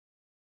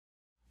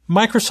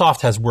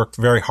Microsoft has worked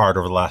very hard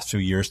over the last few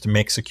years to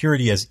make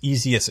security as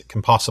easy as it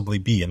can possibly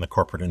be in the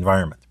corporate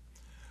environment.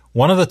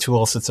 One of the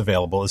tools that's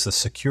available is the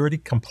Security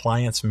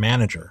Compliance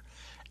Manager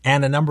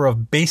and a number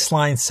of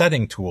baseline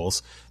setting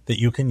tools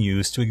that you can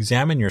use to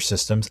examine your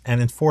systems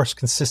and enforce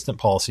consistent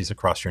policies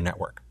across your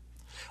network.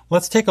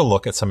 Let's take a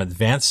look at some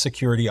advanced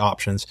security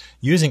options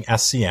using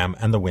SCM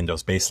and the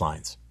Windows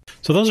baselines.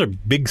 So those are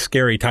big,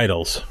 scary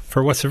titles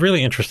for what's a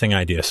really interesting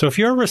idea. So if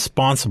you're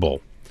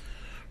responsible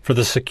for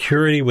the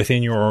security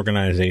within your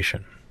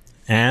organization,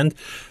 and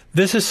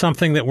this is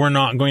something that we're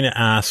not going to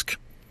ask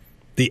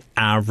the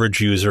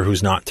average user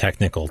who's not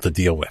technical to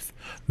deal with.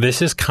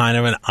 This is kind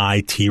of an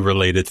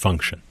IT-related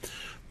function.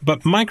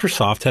 But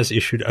Microsoft has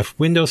issued a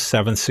Windows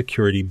 7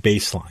 security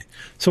baseline.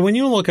 So when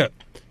you look at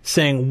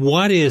saying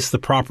what is the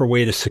proper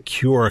way to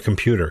secure a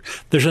computer,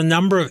 there's a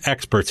number of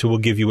experts who will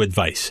give you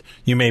advice.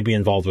 You may be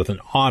involved with an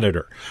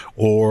auditor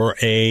or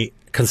a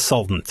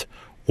consultant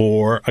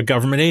or a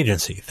government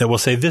agency that will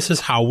say this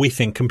is how we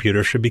think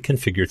computers should be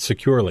configured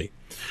securely.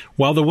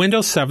 Well, the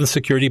Windows 7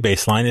 security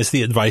baseline is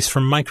the advice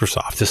from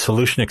Microsoft. The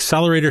Solution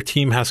Accelerator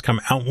team has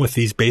come out with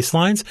these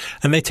baselines,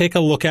 and they take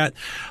a look at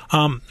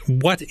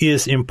what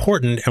is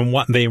important and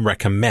what they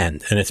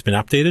recommend. And it's been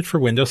updated for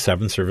Windows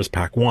 7 Service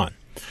Pack 1.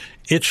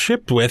 It's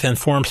shipped with and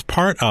forms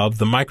part of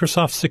the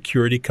Microsoft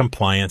Security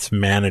Compliance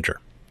Manager.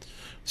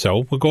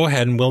 So we'll go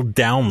ahead and we'll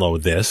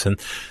download this, and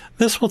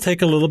this will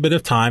take a little bit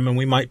of time, and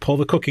we might pull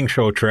the cooking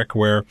show trick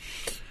where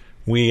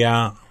we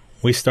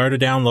start a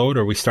download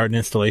or we start an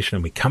installation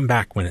and we come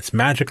back when it's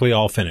magically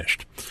all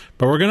finished.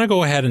 But we're going to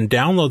go ahead and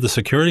download the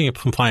Security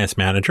Compliance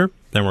Manager,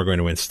 then we're going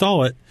to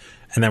install it,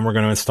 and then we're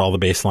going to install the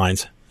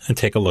baselines and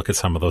take a look at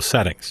some of those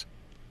settings.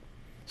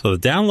 So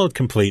the download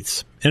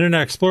completes,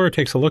 Internet Explorer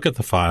takes a look at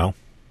the file,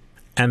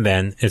 and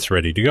then it's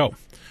ready to go.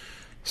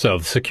 So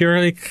the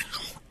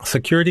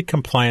Security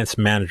Compliance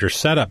Manager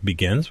setup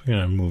begins. We're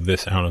going to move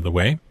this out of the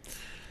way.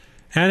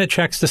 And it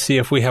checks to see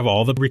if we have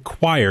all the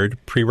required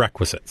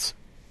prerequisites.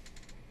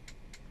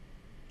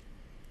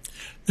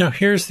 Now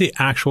here's the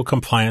actual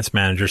Compliance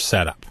Manager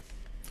setup.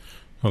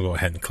 We'll go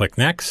ahead and click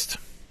Next.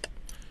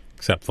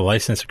 Accept the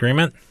license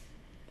agreement.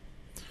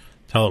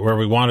 Tell it where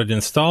we want it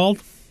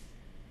installed.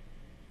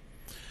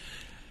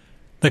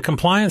 The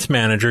Compliance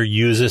Manager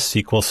uses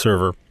SQL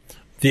Server,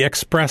 the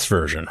Express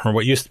version, or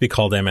what used to be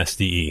called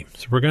MSDE.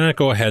 So we're going to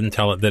go ahead and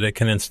tell it that it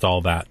can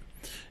install that.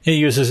 It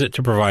uses it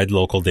to provide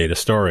local data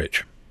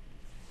storage.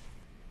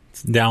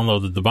 It's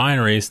downloaded the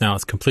binaries. Now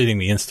it's completing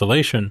the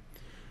installation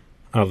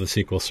of the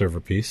SQL Server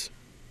piece.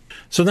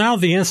 So now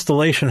the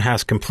installation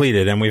has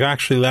completed, and we've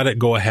actually let it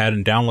go ahead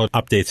and download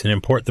updates and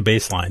import the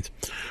baselines.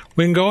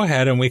 We can go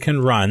ahead and we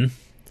can run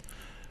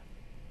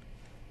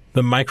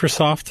the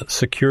Microsoft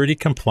Security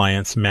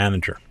Compliance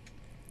Manager.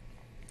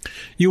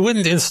 You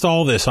wouldn't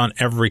install this on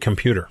every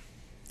computer,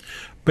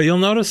 but you'll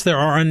notice there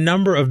are a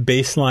number of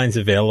baselines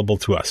available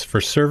to us for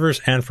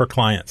servers and for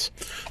clients.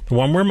 The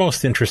one we're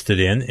most interested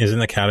in is in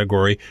the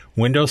category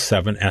Windows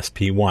 7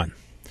 SP1.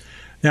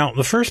 Now,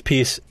 the first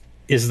piece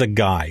is the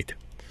guide.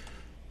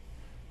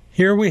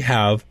 Here we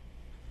have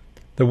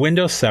the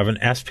Windows 7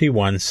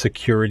 SP1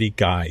 Security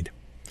Guide.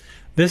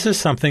 This is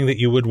something that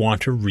you would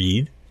want to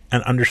read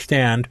and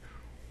understand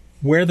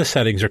where the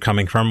settings are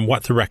coming from,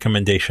 what the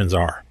recommendations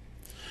are.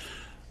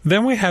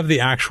 Then we have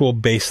the actual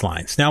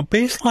baselines. Now,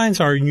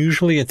 baselines are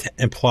usually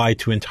applied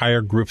to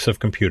entire groups of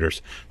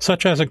computers,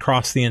 such as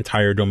across the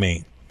entire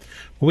domain.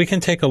 We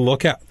can take a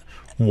look at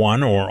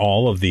one or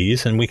all of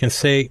these, and we can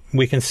see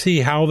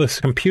how the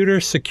computer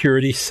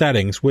security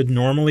settings would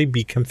normally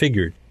be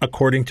configured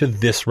according to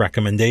this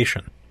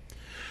recommendation.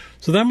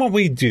 So then what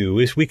we do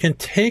is we can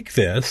take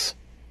these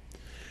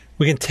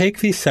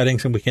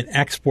settings and we can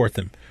export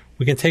them.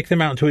 We can take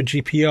them out to a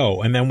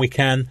GPO, and then we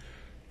can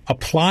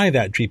apply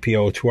that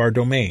GPO to our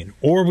domain.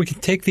 Or we can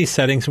take these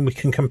settings and we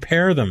can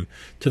compare them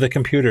to the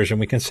computers, and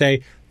we can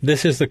say,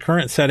 this is the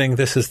current setting,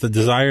 this is the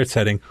desired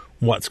setting,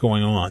 what's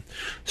going on.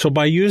 So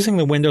by using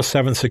the Windows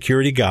 7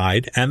 Security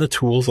Guide and the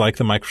tools like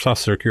the Microsoft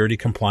Security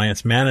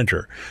Compliance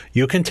Manager,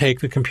 you can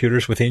take the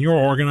computers within your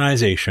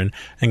organization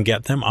and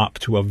get them up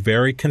to a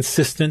very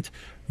consistent,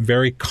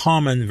 very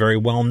common, very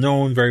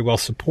well-known, very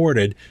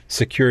well-supported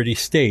security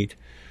state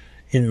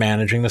in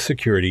managing the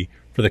security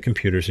for the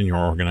computers in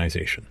your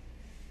organization.